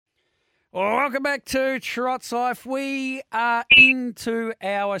Well, welcome back to Trots Life. We are into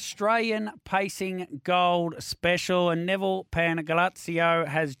our Australian Pacing Gold special, and Neville Pangrazio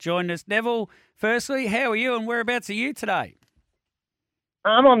has joined us. Neville, firstly, how are you and whereabouts are you today?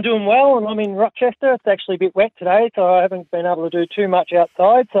 I'm doing well, and I'm in Rochester. It's actually a bit wet today, so I haven't been able to do too much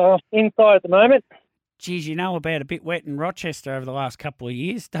outside, so inside at the moment. Geez, you know about a bit wet in Rochester over the last couple of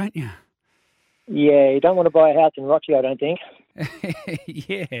years, don't you? Yeah, you don't want to buy a house in Rochester, I don't think.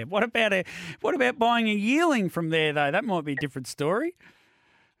 Yeah. What about buying a yearling from there, though? That might be a different story.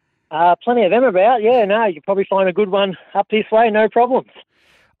 Plenty of them about. Yeah, no, you could probably find a good one up this way, no problems.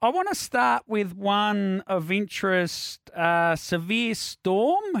 I want to start with one of interest, Severe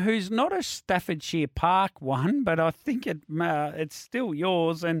Storm, who's not a Staffordshire Park one, but I think it's still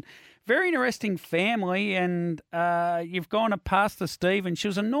yours, and very interesting family, and you've gone to Pastor Steve, and she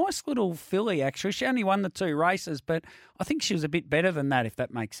was a nice little filly, actually. She only won the 2 races, but I think she was a bit better than that, if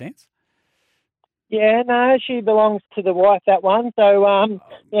that makes sense. Yeah, no, she belongs to the wife, that one. So,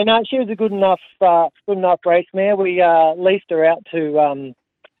 she was a good enough race mare. We leased her out to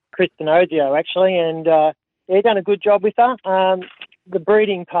Kristen Ozio, actually, and he done a good job with her. The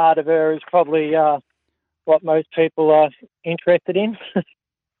breeding part of her is probably what most people are interested in.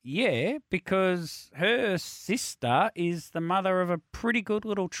 Yeah, because her sister is the mother of a pretty good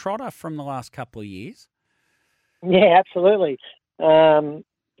little trotter from the last couple of years. Yeah, absolutely.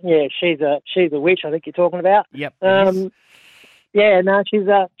 She's a witch, I think you're talking about. Yep. Yeah, no, she's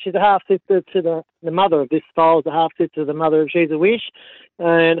a half sister to the mother of this style. Is a half sister to the mother of She's a Wish,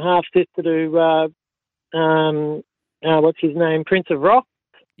 and half sister to what's his name, Prince of Rock.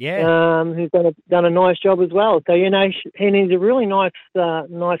 Yeah. Who's done a nice job as well. So and he's a really nice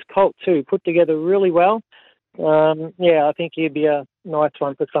colt too, put together really well. I think he'd be a nice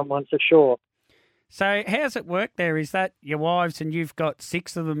one for someone for sure. So how's it work there? Is that your wives and you've got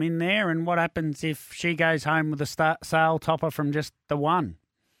 6 of them in there? And what happens if she goes home with a sale topper from just the one?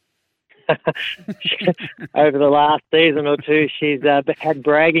 Over the last season or two, she's had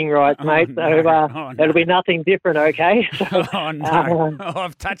bragging rights, mate. It'll be nothing different, okay? Oh, no.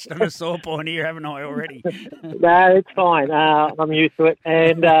 I've touched on a sore point here, haven't I, already? No, it's fine. I'm used to it.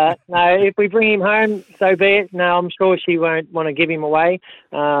 And no, if we bring him home, so be it. No, I'm sure she won't want to give him away.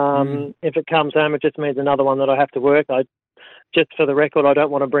 If it comes home, it just means another one that I have to work. Just for the record, I don't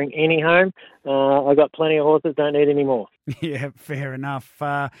want to bring any home. I've got plenty of horses, don't need any more. Yeah, fair enough.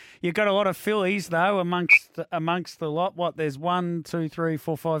 You've got a lot of fillies, though, amongst the lot. What, there's 1, 2, 3,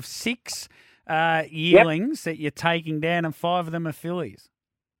 4, 5, 6 yearlings that you're taking down, and 5 of them are fillies.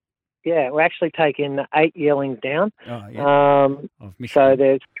 Yeah, we're actually taking 8 yearlings down. Oh, yeah. So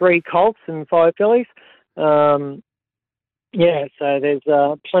there's 3 colts and 5 fillies. So there's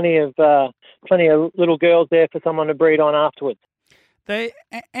plenty of little girls there for someone to breed on afterwards.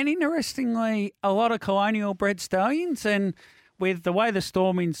 And interestingly, a lot of colonial bred stallions, and with the way the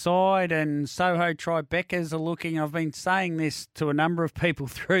Storm Inside and Soho Tribecas are looking, I've been saying this to a number of people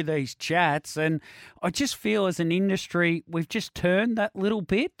through these chats, and I just feel as an industry we've just turned that little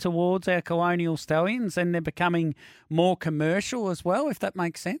bit towards our colonial stallions, and they're becoming more commercial as well, if that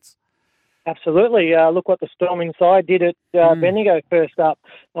makes sense. Absolutely. Look what the Storm Inside did at Bendigo first up.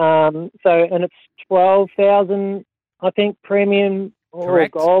 And it's 12,000, I think, premium or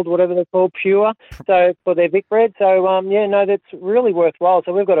gold, whatever they're called, pure. So for their Vic bred. So that's really worthwhile.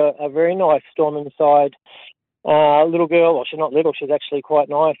 So we've got a very nice Storm Inside little girl. Well, she's not little. She's actually quite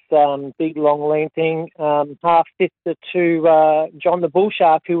nice. Big, long, lean thing. Half sister to John the Bull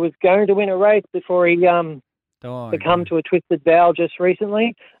Shark, who was going to win a race before he succumbed to a twisted bowel just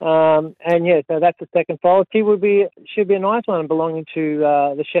recently. So that's the second foal. Should be a nice one, belonging to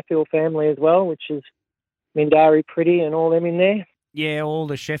the Sheffield family as well, which is Mindari Pretty and all them in there. Yeah, all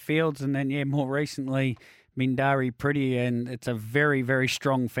the Sheffields, and then, more recently, Mindari Pretty, and it's a very, very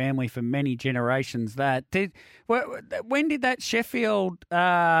strong family for many generations. When did that Sheffield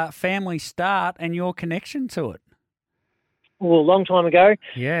family start and your connection to it? Well, a long time ago.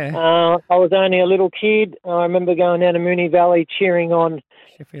 Yeah. I was only a little kid. I remember going down to Moonee Valley cheering on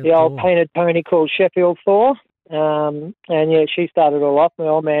Sheffield the old Thor. painted pony called Sheffield Thor. She started it all off. My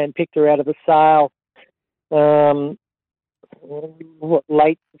old man picked her out of the sale,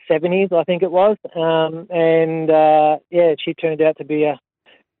 late 70s, I think it was. She turned out to be a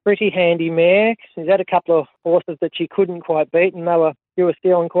pretty handy mare. She's had a couple of horses that she couldn't quite beat, and they were Pure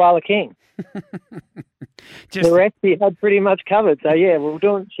Steel and Koala King. The rest he had pretty much covered. So,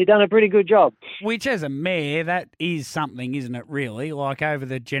 she's done a pretty good job. Which, as a mare, that is something, isn't it, really? Like, over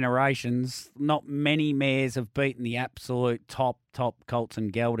the generations, not many mares have beaten the absolute top colts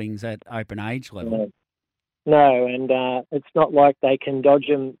and geldings at open age level. No, and it's not like they can dodge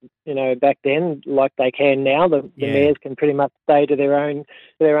them, back then like they can now. The mares can pretty much stay to their own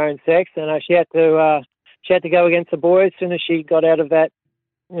sex, and she had to go against the boys as soon as she got out of that,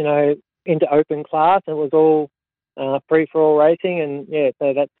 into open class, and it was all free for all racing, and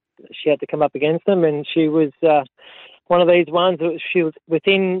so that she had to come up against them, and she was one of these ones that she was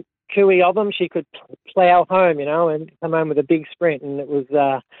within cooey of them. She could plough home, and come home with a big sprint, and it was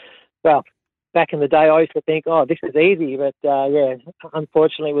well. Back in the day, I used to think, oh, this is easy. But,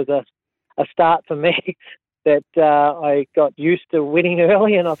 unfortunately, it was a start for me that I got used to winning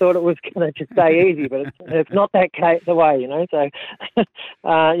early, and I thought it was going to just stay easy. But it's not that the way, So,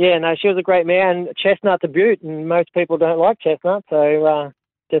 she was a great mare, and Chestnut to boot, and most people don't like Chestnut. So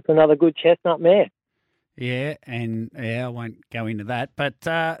just another good Chestnut mare. Yeah, and I won't go into that. But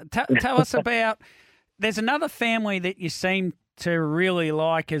tell us about, there's another family that you seem to really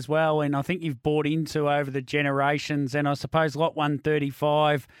like as well, and I think you've bought into over the generations, and I suppose Lot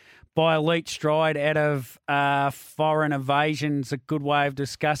 135 by Elite Stride out of Foreign Evasion's a good way of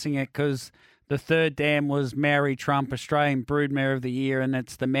discussing it, because the third dam was Maori Trump, Australian Broodmare of the Year, and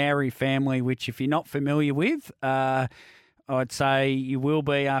it's the Maori family, which if you're not familiar with, I'd say you will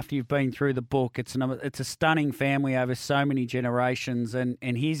be after you've been through the book. It's a stunning family over so many generations, and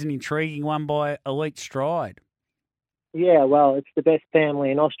here's an intriguing one by Elite Stride. Yeah, well, it's the best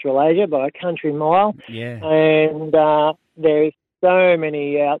family in Australasia by a country mile. Yeah. And there's so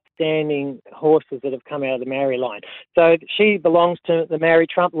many outstanding horses that have come out of the Maori line. So she belongs to the Maori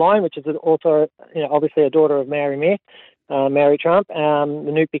Trump line, which is also, obviously a daughter of Maori Mare, Maori Trump. The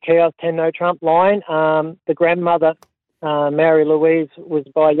Nupi Kios 10 No Trump line. The grandmother, Mary Louise, was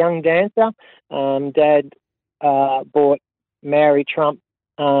by Young Dancer. Dad bought Maori Trump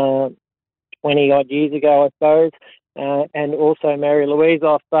 20-odd years ago, I suppose. And also Mary Louise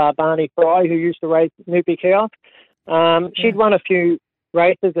off Barney Fry, who used to race Nupi Kios. She'd won a few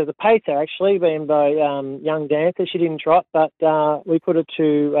races as a pacer, actually, being by Young Dancer. She didn't trot, but we put her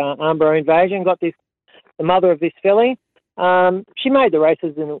to Umbro Invasion, got the mother of this filly. She made the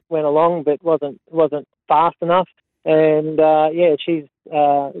races and went along, but wasn't fast enough. And, she's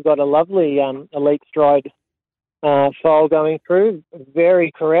got a lovely Elite Stride foal going through.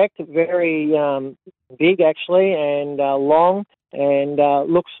 Very correct, very big actually, and long, and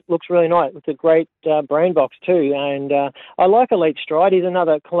looks really nice. It's a great brain box too, and I like Elite Stride. He's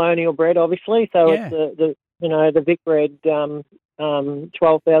another colonial bred, obviously. So it's the Vic bred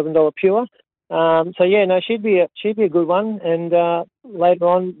 $12,000 pure. She'd be a good one, and later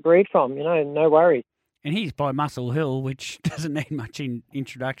on breed from. No worries. And he's by Muscle Hill, which doesn't need much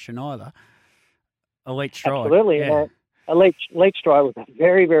introduction either. Elite Stride. Absolutely. Yeah. Elite Stride was a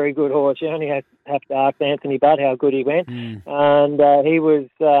very, very good horse. You only have to ask Anthony Budd how good he went. And he was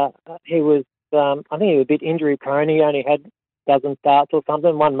I think he was a bit injury prone. He only had a dozen starts or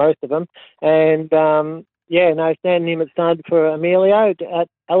something, won most of them. And, standing him at stud for Emilio at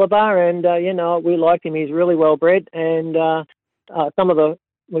Alabar. And, we liked him. He's really well bred. And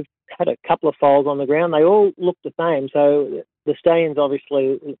we've had a couple of foals on the ground. They all look the same. So the stallion's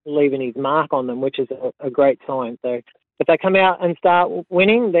obviously leaving his mark on them, which is a great sign. So if they come out and start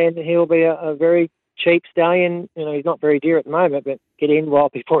winning, then he'll be a very cheap stallion. He's not very dear at the moment, but get in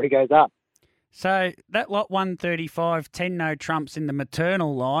before he goes up. So that lot 135, 10 No Trumps in the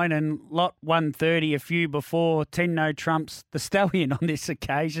maternal line, and lot 130 a few before, 10 No Trumps the stallion on this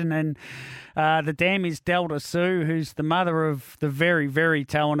occasion. And the dam is Delta Sue, who's the mother of the very, very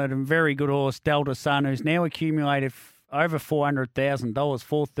talented and very good horse Delta Sun, who's now accumulated over $400,000,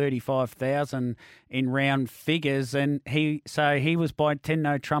 $435,000 in round figures, and he was by 10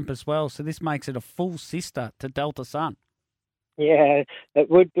 No Trump as well. So this makes it a full sister to Delta Sun. Yeah, it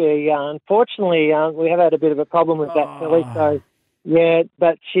would be. Unfortunately, we have had a bit of a problem with that filly. So, yeah,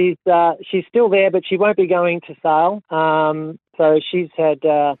 but she's still there, but she won't be going to sale. So she's had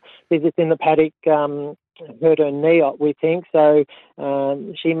visits in the paddock, hurt her knee, we think. So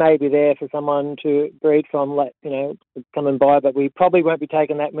she may be there for someone to breed from, come and buy. But we probably won't be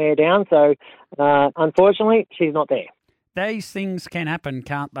taking that mare down. So unfortunately, she's not there. These things can happen,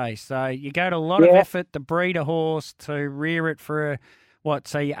 can't they? So you go to a lot of effort to breed a horse, to rear it for,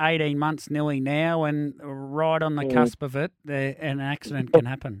 18 months nearly now, and right on the cusp of it, an accident can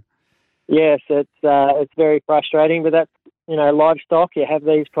happen. Yes, it's very frustrating, but that's, livestock. You have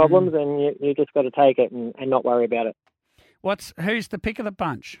these problems and you just got to take it and not worry about it. Who's the pick of the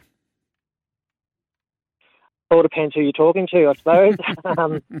bunch? All depends who you're talking to, I suppose.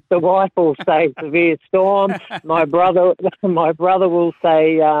 The wife will say Severe Storm. My brother will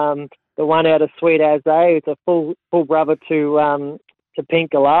say the one out of Sweet As They. It's a full brother to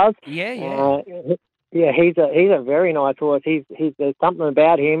Pink Galahs. Yeah. Yeah, he's a very nice horse. There's something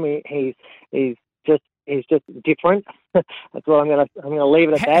about him. He's just different. That's what I'm gonna leave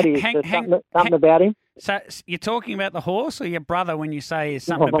it at that. Something about him. So you're talking about the horse or your brother when you say there's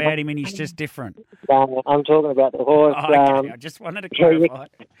something about him and he's just different? No, I'm talking about the horse. Oh, okay. I just wanted to clarify.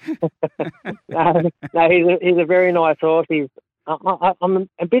 No, he's a very nice horse. I'm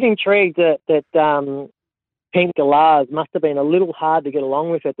a bit intrigued that Pink Galahs must have been a little hard to get along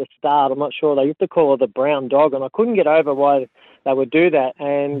with at the start. I'm not sure. They used to call her the brown dog, and I couldn't get over why they would do that.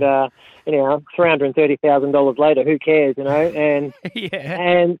 And $330,000 later, who cares, And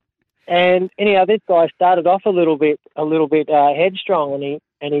yeah. And anyhow, this guy started off a little bit headstrong,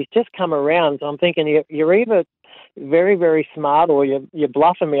 and he's just come around. So I'm thinking you're either very, very smart or you're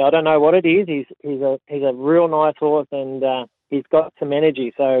bluffing me. I don't know what it is. He's a real nice horse, and he's got some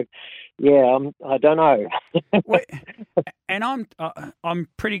energy. So yeah, I don't know. And I'm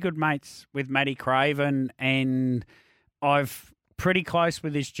pretty good mates with Maddie Craven, and I've pretty close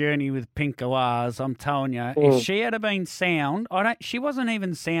with this journey with Pink Galahs. I'm telling you, if she had been sound, she wasn't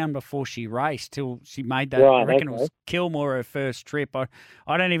even sound before she raced till she made that. Right, I reckon it was Kilmore her first trip. I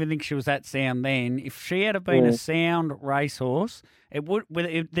don't even think she was that sound then. If she had been a sound racehorse,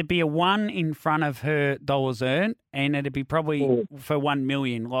 there'd be a 1 in front of her dollars earned, and it'd be probably for 1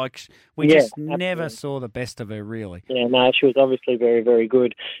 million. Like we just never saw the best of her, really. Yeah, no, she was obviously very, very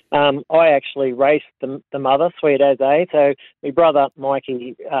good. I actually raced the mother, Sweet As A. So my brother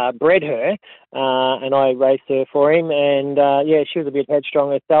Mikey bred her, and I raced her for him. And she was a bit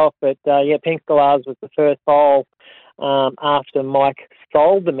headstrong herself, but Pink Galahs was the first foal after Mike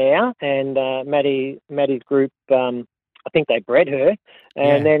sold the mare, and Maddie's group. I think they bred her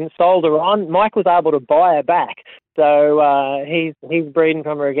and then sold her on. Mike was able to buy her back. So he's breeding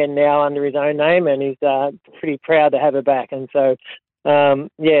from her again now under his own name, and he's pretty proud to have her back. And so,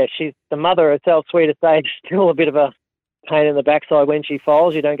 she's the mother herself, Sweet As A, still a bit of a pain in the backside when she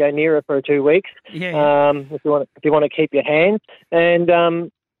foals. You don't go near her for 2 weeks if you want to keep your hands.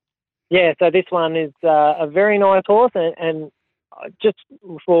 And, so this one is a very nice horse, and just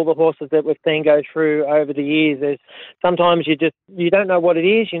for all the horses that we've seen go through over the years, there's sometimes you don't know what it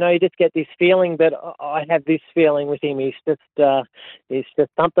is. You just get this feeling. But I have this feeling with him. He's just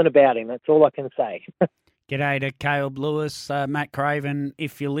something about him. That's all I can say. G'day to Caleb Lewis, Matt Craven,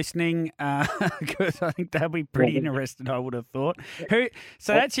 if you're listening, because I think they'll be pretty interested. I would have thought.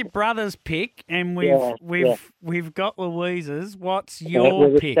 So that's your brother's pick, and we've got Louise's. What's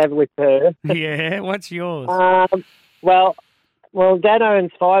your pick? Established her. Yeah, what's yours? Well, Dad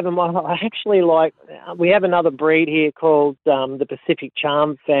owns 5, and I actually we have another breed here called the Pacific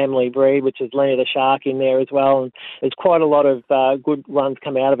Charm family breed, which is Lenny the Shark in there as well, and there's quite a lot of good ones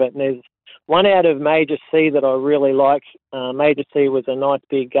come out of it, and there's one out of Major C that I really like. Major C was a nice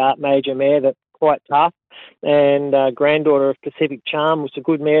big major mare that's quite tough, and granddaughter of Pacific Charm was a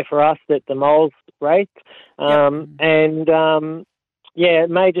good mare for us that the moles raced, Major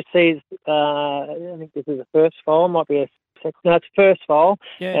C's, I think this is the first foal, might be it's first foal,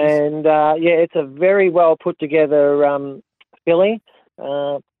 and it's a very well put together filly.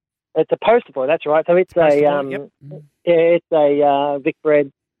 It's a poster boy, that's right. So it's it's a Vic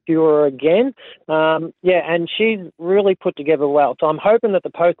bred pure again. And she's really put together well. So I'm hoping that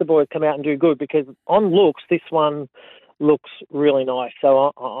the poster boys come out and do good, because on looks, this one looks really nice.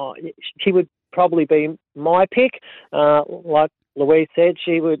 So she would probably be my pick. Like Louise said,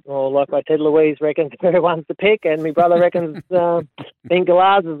 like I said, Louise reckons everyone's the pick, and my brother reckons Pink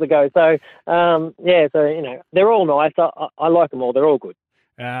Galahs is the go. So, they're all nice. I like them all. They're all good.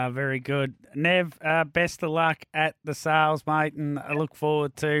 Very good. Nev, best of luck at the sales, mate, and I look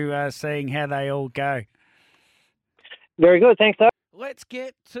forward to seeing how they all go. Very good. Thanks, sir. Let's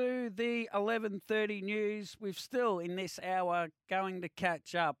get to the 11:30 news. We've still, in this hour, going to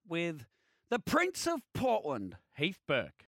catch up with the Prince of Portland, Heath Burke.